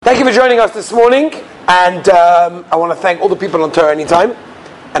Thank you for joining us this morning, and I want to thank all the people on Torah Anytime,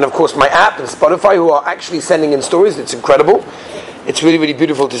 and of course my app and Spotify who are actually sending in stories. It's incredible. It's really, really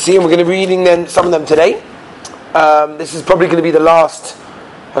beautiful to see, and we're going to be reading some of them today. This is probably going to be the last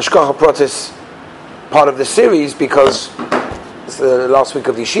Hashgacha Pratis part of the series because it's the last week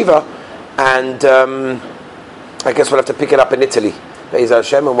of the Yeshiva, and I guess we'll have to pick it up in Italy. Be'ez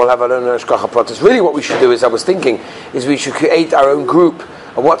Hashem, and we'll have our own Hashgacha Pratis. Really what we should do is, I was thinking, is we should create our own group,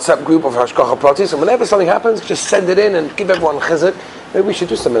 a WhatsApp group of Hashgacha Pratis, and whenever something happens, just send it in and give everyone chizuk. Maybe we should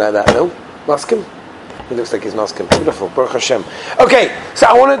do something like that, no? Maskim? He looks like he's maskim. Beautiful, Baruch Hashem. Okay, so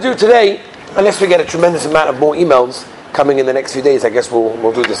I want to do today, unless we get a tremendous amount of more emails coming in the next few days, I guess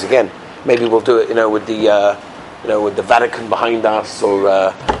we'll do this again. Maybe we'll do it, with the Vatican behind us,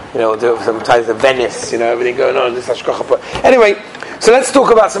 or we'll do it sometimes in Venice, everything going on. This Hashgacha Pratis. Anyway, so let's talk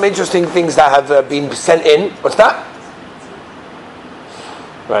about some interesting things that have been sent in. What's that?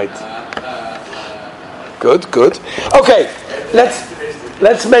 Right. Good. Okay,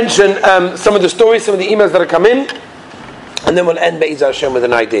 let's mention some of the stories, some of the emails that have come in, and then we'll end Be'ez Hashem with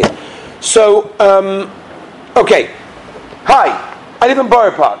an idea. So, okay. Hi, I live in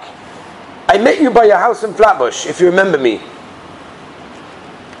Borough Park. I met you by your house in Flatbush, if you remember me.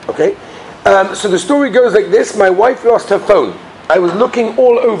 Okay. So the story goes like this. My wife lost her phone. I was looking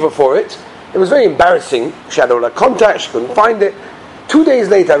all over for it. It was very embarrassing. She had all her contacts, she couldn't find it. 2 days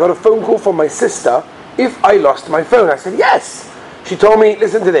later, I got a phone call from my sister if I lost my phone. I said, yes. She told me,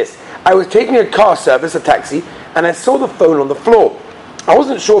 listen to this. I was taking a car service, a taxi, and I saw the phone on the floor. I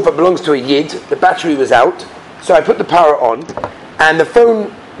wasn't sure if it belongs to a Yid. The battery was out, so I put the power on, and the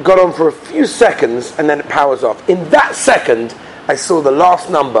phone got on for a few seconds, and then it powers off. In that second, I saw the last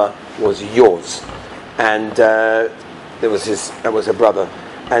number was yours. And that was her brother.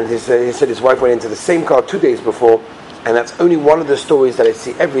 And he said his wife went into the same car 2 days before, and that's only one of the stories that I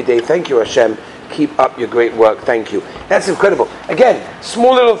see every day. Thank you, Hashem. Keep up your great work. Thank you. That's incredible. Again,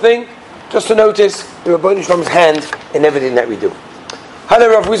 small little thing, just to notice the Rabboni Shalom's hand in everything that we do. Hi there,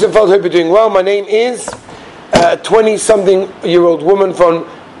 Rav Wiesenfeld. Hope you're doing well. My name is a 20-something-year-old woman from,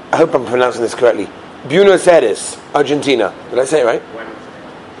 I hope I'm pronouncing this correctly, Buenos Aires, Argentina. Did I say it right?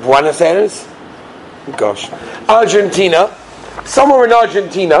 Buenos Aires? Gosh. Argentina. Somewhere in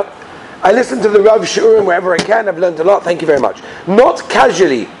Argentina. I listen to the Rav Shiurim wherever I can. I've learned a lot. Thank you very much. Not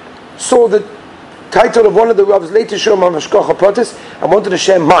casually saw the title of one of the Rav's latest Shiurim on Hashgacha Pratis and wanted to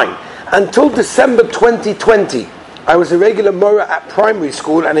share mine. Until December 2020, I was a regular Mora at primary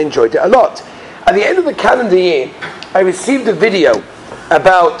school and enjoyed it a lot. At the end of the calendar year, I received a video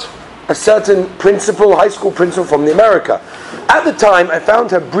about a certain principal, high school principal from America. At the time, I found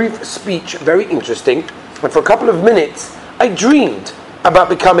her brief speech very interesting, and for a couple of minutes, I dreamed about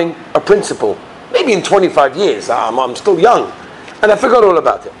becoming a principal. Maybe in 25 years, I'm still young, and I forgot all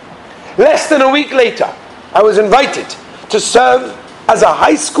about it. Less than a week later, I was invited to serve as a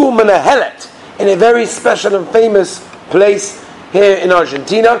high school menahelet in a very special and famous place here in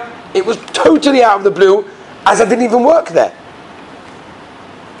Argentina. It was totally out of the blue, as I didn't even work there.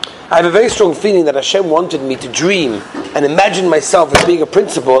 I have a very strong feeling that Hashem wanted me to dream and imagine myself as being a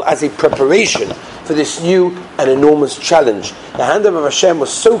principal as a preparation for this new and enormous challenge. The hand of Hashem was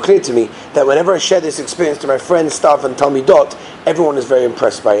so clear to me that whenever I share this experience to my friends, staff, and Talmidot, everyone is very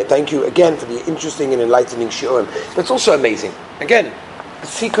impressed by it. Thank you again for the interesting and enlightening shiurim. But it's also amazing. Again, the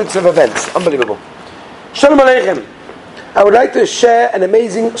sequence of events. Unbelievable. Shalom Aleichem. I would like to share an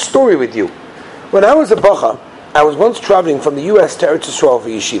amazing story with you. When I was a bacha, I was once traveling from the US to Eretz Yisrael for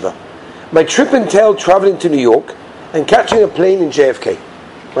yeshiva. My trip entailed traveling to New York and catching a plane in JFK.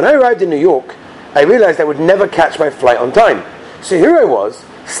 When I arrived in New York, I realized I would never catch my flight on time. So here I was,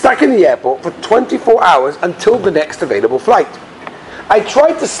 stuck in the airport for 24 hours until the next available flight. I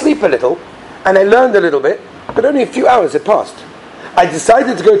tried to sleep a little, and I learned a little bit, but only a few hours had passed. I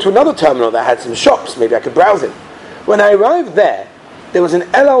decided to go to another terminal that had some shops, maybe I could browse in. When I arrived there was an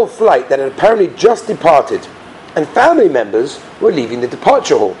El Al flight that had apparently just departed, and family members were leaving the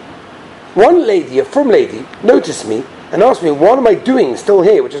departure hall. One lady, a frum lady, noticed me and asked me, what am I doing still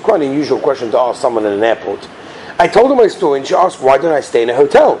here? Which is quite an unusual question to ask someone in an airport. I told her my story and she asked, why don't I stay in a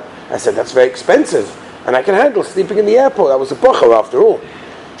hotel? I said, that's very expensive and I can handle sleeping in the airport. I was a bacha after all.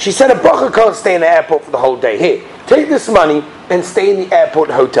 She said, a bacha can't stay in the airport for the whole day. Here, take this money and stay in the airport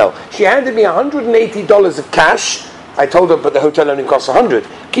hotel. She handed me $180 of cash. I told her, but the hotel only costs $100.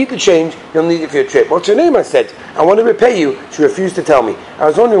 Keep the change, you'll need it for your trip. What's your name? I said. I want to repay you. She refused to tell me. I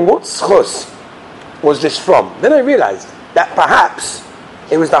was wondering, what schus was this from? Then I realized that perhaps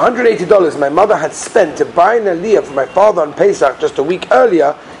it was the $180 my mother had spent to buy an aliyah for my father on Pesach just a week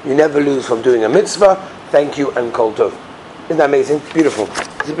earlier. You never lose from doing a mitzvah. Thank you and kol tov. Isn't that amazing? Beautiful.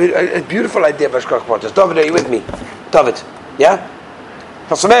 It's a beautiful idea of Hashkach Pratis. David, are you with me? David, yeah?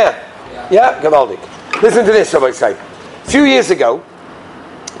 Yeah? Gewaldig. Listen to this, Rabbi Say. A few years ago,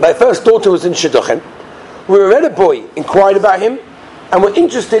 my first daughter was in Shidduchim. We read a boy, inquired about him, and were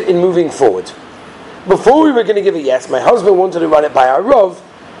interested in moving forward. Before we were going to give a yes, my husband wanted to run it by our Rav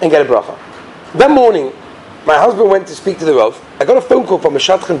and get a bracha. That morning, my husband went to speak to the Rav. I got a phone call from a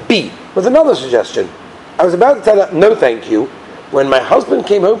Shadchan B with another suggestion. I was about to tell her, no thank you. When my husband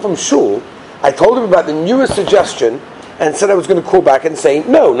came home from shul, I told him about the newest suggestion and said I was going to call back and say,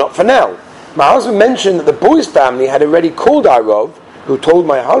 no, not for now. My husband mentioned that the boy's family had already called our Rav, who told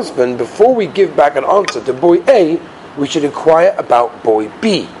my husband, before we give back an answer to boy A, we should inquire about boy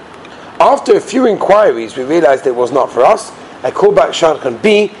B. After a few inquiries, we realized it was not for us. I called back Shadchan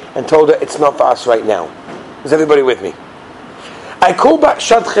B and told her it's not for us right now. Is everybody with me? I called back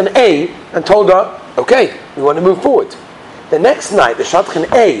Shadchan A and told her, okay, we want to move forward. The next night, the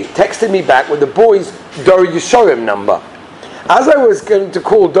Shadchan A texted me back with the boy's Dor Yeshorim number. As I was going to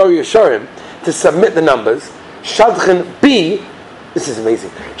call Dor Yeshorim to submit the numbers, Shadchan B, this is amazing,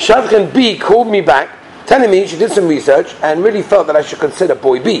 Shadchan B called me back, telling me she did some research and really felt that I should consider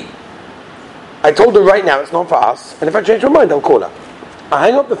boy B. I told her right now it's not for us, and if I change my mind, I'll call her. I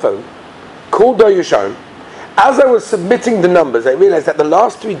hang up the phone, called Dor Yeshorim. As I was submitting the numbers, I realized that the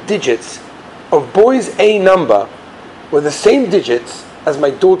last 3 digits of boy's A number were the same digits as my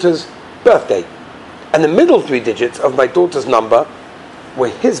daughter's birthday. And the middle 3 digits of my daughter's number were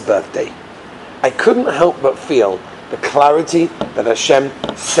his birthday. I couldn't help but feel the clarity that Hashem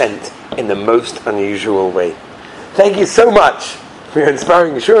sent in the most unusual way. Thank you so much for your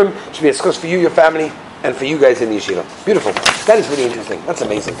inspiring Yeshurim. It should be a schos for you, your family, and for you guys in the yeshiva. Beautiful. That is really interesting. That's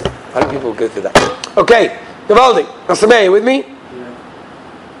amazing. How do people go through that? Okay, Gavaldi, Nasameh, with me?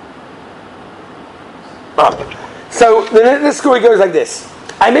 So the story goes like this.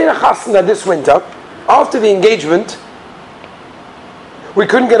 I made a chasna this winter. After the engagement, we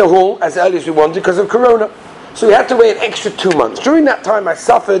couldn't get a hall as early as we wanted because of Corona. So we had to wait an extra 2 months. During that time, I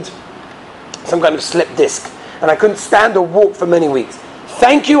suffered some kind of slip disc, and I couldn't stand or walk for many weeks.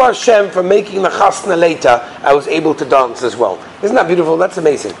 Thank you, Hashem, for making the chasna later. I was able to dance as well. Isn't that beautiful? That's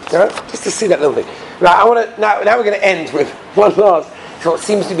amazing. Yeah? Just to see that little thing. Now, now we're going to end with one last. So it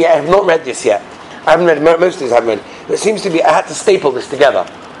seems to be, I have not read this yet. I haven't read, most of these I haven't read. It seems to be, I had to staple this together.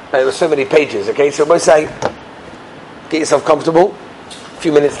 There were so many pages, okay? So we'll say, get yourself comfortable. A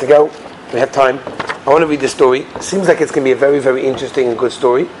few minutes to go. We have time. I want to read this story. It seems like it's going to be a very, very interesting and good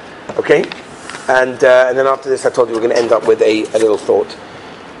story. Okay? And then after this, I told you we're going to end up with a little thought.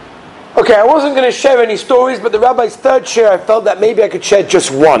 Okay, I wasn't going to share any stories, but the rabbi's third share, I felt that maybe I could share just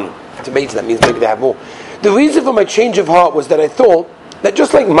one. It's amazing, that means maybe they have more. The reason for my change of heart was that I thought that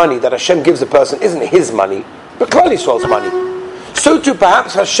just like money that Hashem gives a person isn't his money, but Klal Yisrael's money, so too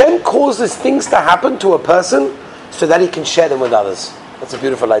perhaps Hashem causes things to happen to a person so that he can share them with others. That's a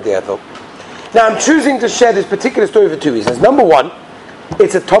beautiful idea, I thought. Now I'm choosing to share this particular story for 2 reasons. Number one,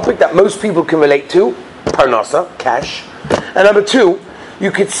 it's a topic that most people can relate to, parnasa, cash. And number two,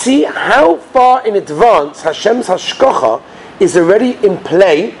 you could see how far in advance Hashem's hashkacha is already in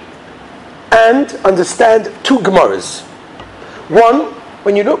play, and understand 2 Gemaras. One,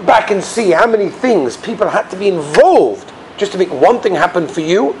 when you look back and see how many things people had to be involved just to make one thing happen for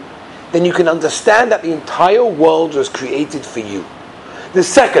you, then you can understand that the entire world was created for you. The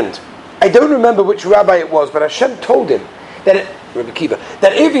second, I don't remember which rabbi it was, but Hashem told him that Rabbi Kiva,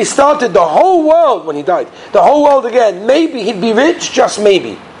 that if he started the whole world when he died, the whole world again, maybe he'd be rich, just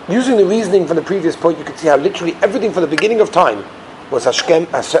maybe. Using the reasoning from the previous point, you could see how literally everything from the beginning of time was Hashem's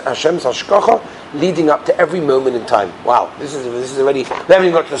hashkacha leading up to every moment in time. Wow, this is already, we haven't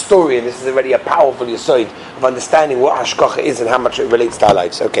even got to the story, and this is already a powerful yesod of understanding what hashkacha is and how much it relates to our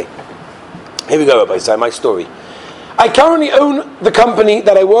lives. Okay, here we go, Rabbi Sai, my story. I currently own the company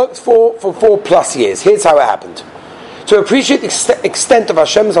that I worked for 4+ years. Here's how it happened. To appreciate the extent of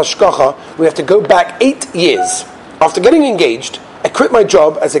Hashem's hashkacha, we have to go back 8 years. After getting engaged, I quit my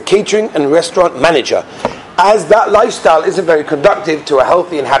job as a catering and restaurant manager, as that lifestyle isn't very conducive to a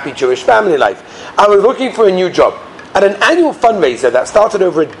healthy and happy Jewish family life. I was looking for a new job. At an annual fundraiser that started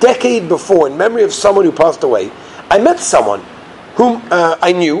over a decade before in memory of someone who passed away, I met someone whom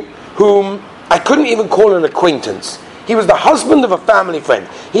I knew, whom I couldn't even call an acquaintance. He was the husband of a family friend.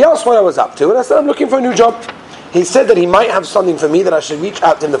 He asked what I was up to, and I said, I'm looking for a new job. He said that he might have something for me, that I should reach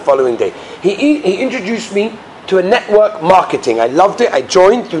out to him the following day. He introduced me to a network marketing. I loved it. I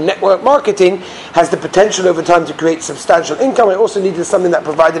joined through network marketing. Has the potential over time to create substantial income. I also needed something that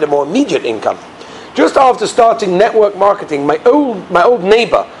provided a more immediate income. Just after starting network marketing, my old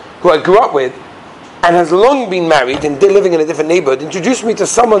neighbor, who I grew up with, and has long been married and living in a different neighborhood, introduced me to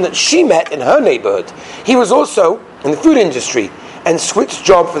someone that she met in her neighborhood. He was also in the food industry and switched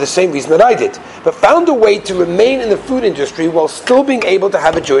job for the same reason that I did, but found a way to remain in the food industry while still being able to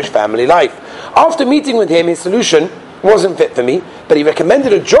have a Jewish family life. After meeting with him, his solution wasn't fit for me, but he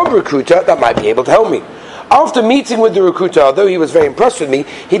recommended a job recruiter that might be able to help me. After meeting with the recruiter, although he was very impressed with me,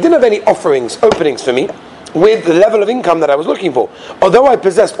 he didn't have any openings for me with the level of income that I was looking for. Although I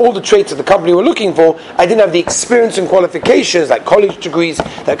possessed all the traits that the company were looking for, I didn't have the experience and qualifications like college degrees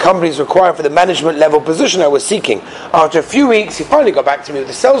that companies require for the management level position I was seeking. After a few weeks, he finally got back to me with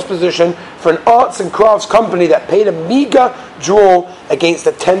a sales position for an arts and crafts company that paid a meager draw against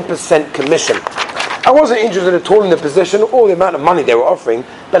a 10% commission. I wasn't interested at all in the position or the amount of money they were offering,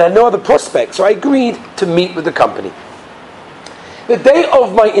 but I had no other prospects, so I agreed to meet with the company. The day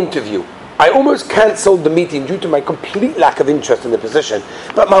of my interview, I almost cancelled the meeting due to my complete lack of interest in the position,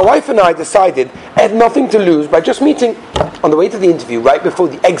 but my wife and I decided I had nothing to lose by just meeting. On the way to the interview, right before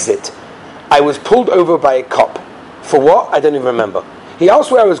the exit, I was pulled over by a cop. For what? I don't even remember. He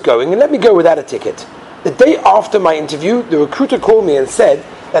asked where I was going and let me go without a ticket. The day after my interview, the recruiter called me and said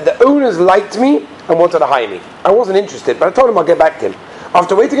that the owners liked me and wanted to hire me. I wasn't interested, but I told him I'll get back to him.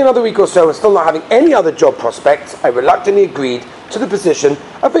 After waiting another week or so and still not having any other job prospects, I reluctantly agreed to the position.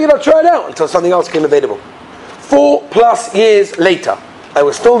 I figured I'd try it out until something else came available. 4+ years later, I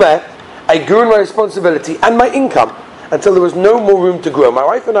was still there. I grew in my responsibility and my income until there was no more room to grow. My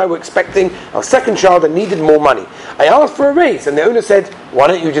wife and I were expecting our second child and needed more money. I asked for a raise and the owner said, "Why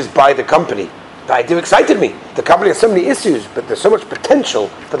don't you just buy the company?" The idea excited me. The company has so many issues, but there's so much potential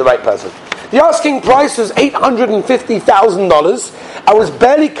for the right person. The asking price was $850,000. I was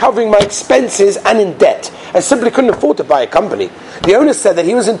barely covering my expenses and in debt. I simply couldn't afford to buy a company. The owner said that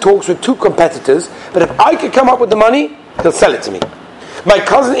he was in talks with 2 competitors, but if I could come up with the money, he'll sell it to me. My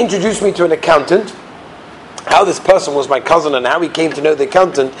cousin introduced me to an accountant. How this person was my cousin and how he came to know the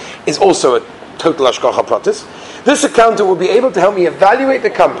accountant is also a total hashgacha pratis. This accountant will be able to help me evaluate the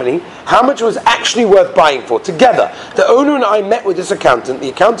company, how much it was actually worth buying for. Together, the owner and I met with this accountant. The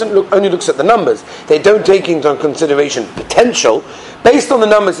accountant only looks at the numbers. They don't take into consideration potential. Based on the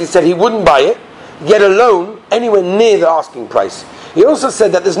numbers, he said he wouldn't buy it, yet alone anywhere near the asking price. He also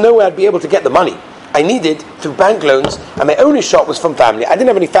said that there's no way I'd be able to get the money I needed through bank loans, and my only shot was from family. I didn't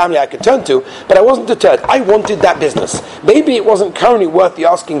have any family I could turn to, but I wasn't deterred. I wanted that business. Maybe it wasn't currently worth the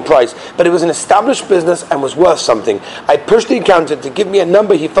asking price, but it was an established business and was worth something. I pushed the accountant to give me a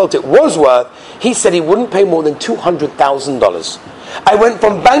number he felt it was worth. He said he wouldn't pay more than $200,000. I went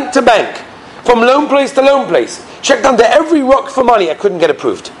from bank to bank, from loan place to loan place, checked under every rock for money. I couldn't get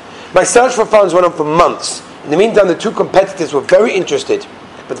approved. My search for funds went on for months. In the meantime, the 2 competitors were very interested,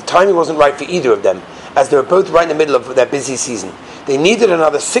 but the timing wasn't right for either of them, as they were both right in the middle of their busy season. They needed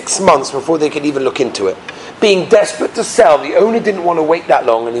another 6 months before they could even look into it. Being desperate to sell, the owner didn't want to wait that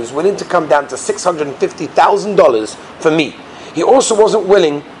long, and he was willing to come down to $650,000 for me. He also wasn't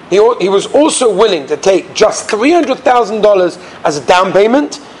willing. He was also willing to take just $300,000 as a down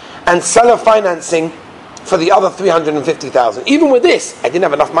payment and seller financing for the other $350,000. Even with this, I didn't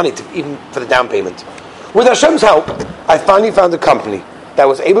have enough money even for the down payment. With Hashem's help, I finally found a company that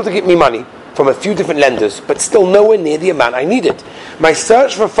was able to get me money from a few different lenders, but still nowhere near the amount I needed. My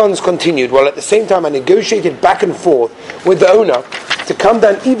search for funds continued, while at the same time I negotiated back and forth with the owner to come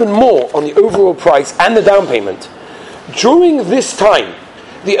down even more on the overall price and the down payment. During this time,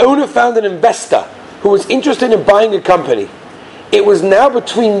 the owner found an investor who was interested in buying a company. It was now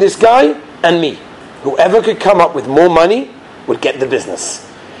between this guy and me. Whoever could come up with more money would get the business.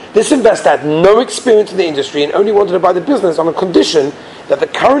 This investor had no experience in the industry and only wanted to buy the business on a condition that the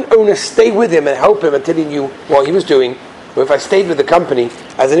current owner stay with him and help him until he knew what he was doing, or if I stayed with the company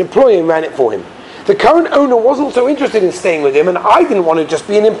as an employee and ran it for him. The current owner wasn't so interested in staying with him, and I didn't want to just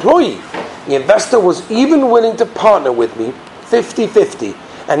be an employee. The investor was even willing to partner with me 50-50,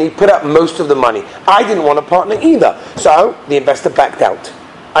 and he put up most of the money. I didn't want to partner either, so the investor backed out.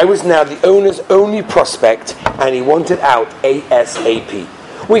 I was now the owner's only prospect, and he wanted out ASAP.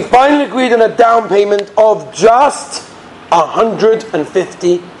 We finally agreed on a down payment of just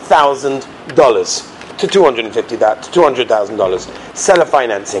 $150,000 to $200,000. Seller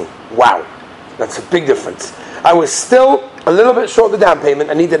financing. Wow, that's a big difference. I was still a little bit short of the down payment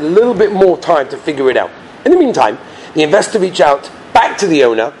and needed a little bit more time to figure it out. In the meantime, the investor reached out back to the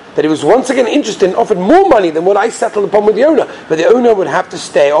owner that he was once again interested and offered more money than what I settled upon with the owner, but the owner would have to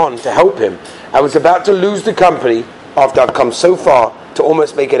stay on to help him. I was about to lose the company after I've come so far to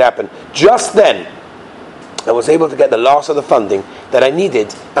almost make it happen. Just then, I was able to get the last of the funding that I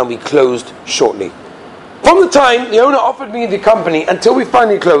needed, and we closed shortly. From the time the owner offered me the company until we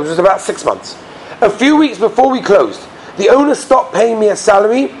finally closed was about 6 months. A few weeks before we closed, the owner stopped paying me a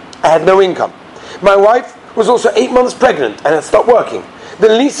salary. I had no income. My wife was also 8 months pregnant and had stopped working. The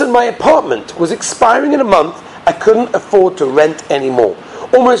lease on my apartment was expiring in a month. I couldn't afford to rent anymore.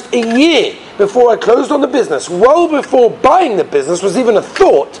 Almost a year before I closed on the business, well before buying the business was even a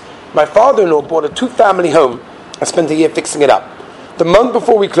thought, my father-in-law bought a 2-family home. I spent a year fixing it up. The month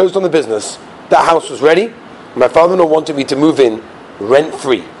before we closed on the business, that house was ready. My father-in-law wanted me to move in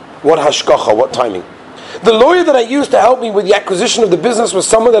rent-free. What hashgacha, what timing. The lawyer that I used to help me with the acquisition of the business was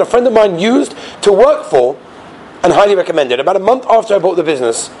someone that a friend of mine used to work for and highly recommended. About a month after I bought the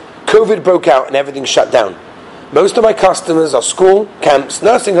business, COVID broke out and everything shut down. Most of my customers are school, camps,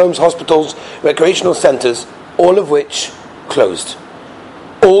 nursing homes, hospitals, recreational centers, all of which closed.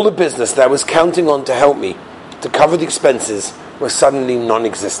 All the business that I was counting on to help me to cover the expenses was suddenly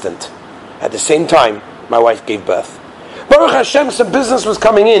non-existent. At the same time, my wife gave birth. Baruch Hashem, some business was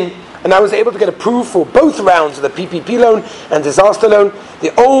coming in, and I was able to get approved for both rounds of the PPP loan and disaster loan.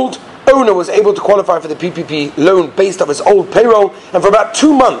 The old owner was able to qualify for the PPP loan based off his old payroll, and for about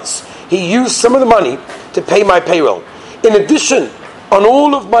 2 months, he used some of the money to pay my payroll. In addition, on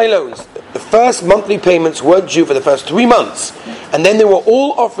all of my loans, the first monthly payments weren't due for the first 3 months, and then they were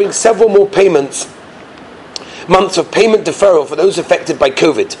all offering several more months of payment deferral for those affected by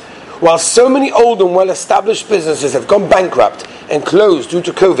COVID. While so many old and well-established businesses have gone bankrupt and closed due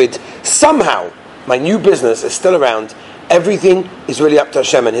to COVID, somehow my new business is still around. Everything is really up to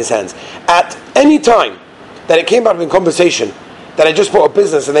Hashem and His hands. At any time that it came out in conversation that I just bought a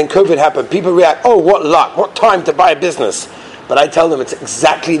business and then COVID happened, people react, oh, what luck, what time to buy a business. But I tell them it's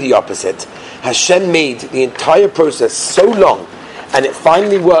exactly the opposite. Hashem made the entire process so long, and it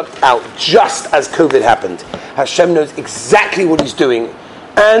finally worked out just as COVID happened. Hashem knows exactly what He's doing,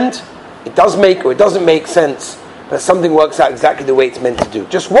 and it does make or it doesn't make sense, but something works out exactly the way it's meant to do.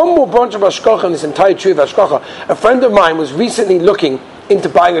 Just one more branch of Hashgacha in this entire tree of Hashgacha. A friend of mine was recently looking into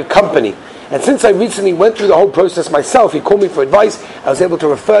buying a company, and since I recently went through the whole process myself, he called me for advice. I was able to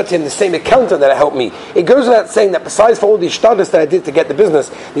refer to him the same accountant that helped me. It goes without saying that besides for all the ishtadlus that I did to get the business,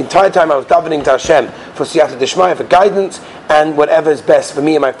 the entire time I was davening to Hashem for siyata d'shmaya, for guidance, and whatever is best for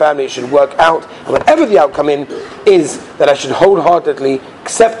me and my family, it should work out. And whatever the outcome is, that I should wholeheartedly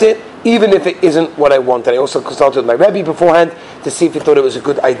accept it, even if it isn't what I wanted. I also consulted my Rebbe beforehand to see if he thought it was a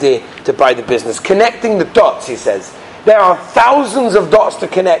good idea to buy the business. Connecting the dots, he says. There are thousands of dots to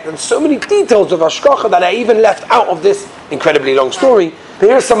connect, and so many details of Hashgacha that I even left out of this incredibly long story. But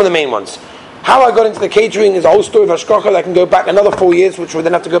here are some of the main ones. How I got into the catering is a whole story of Hashgacha that can go back another 4 years, which would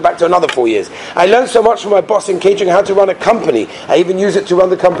then have to go back to another 4 years. I learned so much from my boss in catering how to run a company. I even use it to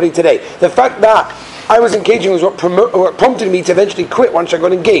run the company today. The fact that I was in catering was what prompted me to eventually quit once I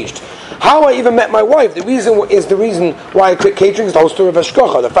got engaged. How I even met my wife, the reason why I quit catering is the whole story of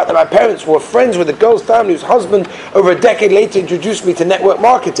Hashgacha. The fact that my parents were friends with the girl's family, whose husband, over a decade later, introduced me to network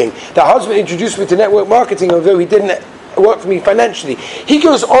marketing. The husband introduced me to network marketing, although he didn't work for me financially. He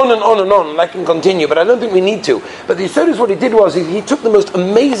goes on and on and on, and I can continue, but I don't think we need to. But the Yisod is what he did was, he took the most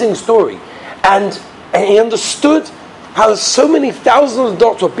amazing story, and he understood how so many thousands of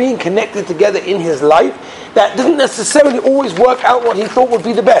dots were being connected together in his life that didn't necessarily always work out what he thought would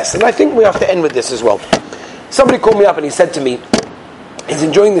be the best. And I think we have to end with this as well. Somebody called me up and he said to me, he's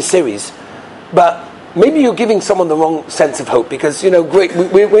enjoying the series, but maybe you're giving someone the wrong sense of hope, because,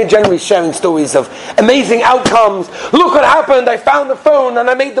 we're generally sharing stories of amazing outcomes. Look what happened, I found the phone and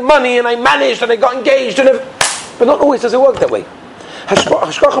I made the money and I managed and I got engaged, but not always does it work that way.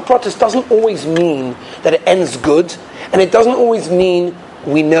 Hashgacha Pratis doesn't always mean that it ends good, and it doesn't always mean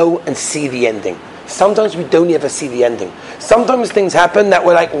we know and see the ending. Sometimes we don't ever see the ending. Sometimes things happen that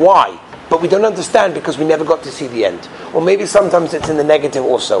we're like, why? But we don't understand because we never got to see the end. Or maybe sometimes it's in the negative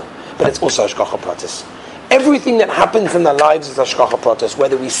also, but it's also Hashgacha Pratis. Everything that happens in our lives is Hashgacha Pratis.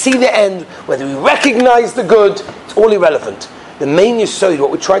 Whether we see the end, whether we recognize the good, it's all irrelevant. The main Yisod, what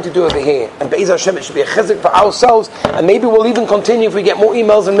we try to do over here, and Be'ez Hashem, it should be a chizuk for ourselves, and maybe we'll even continue if we get more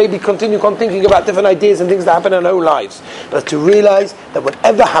emails, and maybe continue thinking about different ideas and things that happen in our own lives. But to realize that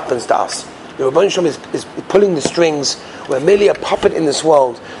whatever happens to us, the Rebbeinu Shalom is pulling the strings. We're merely a puppet in this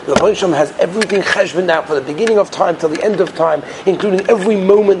world. The Rebbeinu Shalom has everything cheshboned out from the beginning of time till the end of time, including every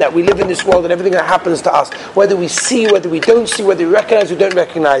moment that we live in this world and everything that happens to us, whether we see, whether we don't see, whether we recognize or don't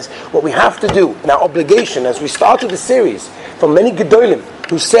recognize. What we have to do, and our obligation, as we started the series, from many Gedolim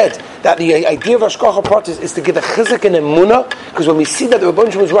who said that the idea of Hashgacha Pratis is to give a chizuk and emunah, because when we see that the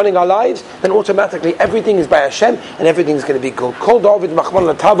Rebbeinu Shalom is running our lives, then automatically everything is by Hashem and everything is going to be good. Kol David,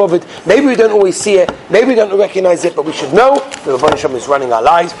 Machman Latav David. Maybe we don't always see it, maybe we don't recognize it, but we should know the Rebbeinu Shalom is running our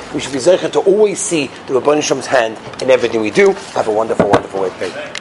lives. We should be zeicher to always see the Rebbeinu Shalom's hand in everything we do. Have a wonderful, wonderful day.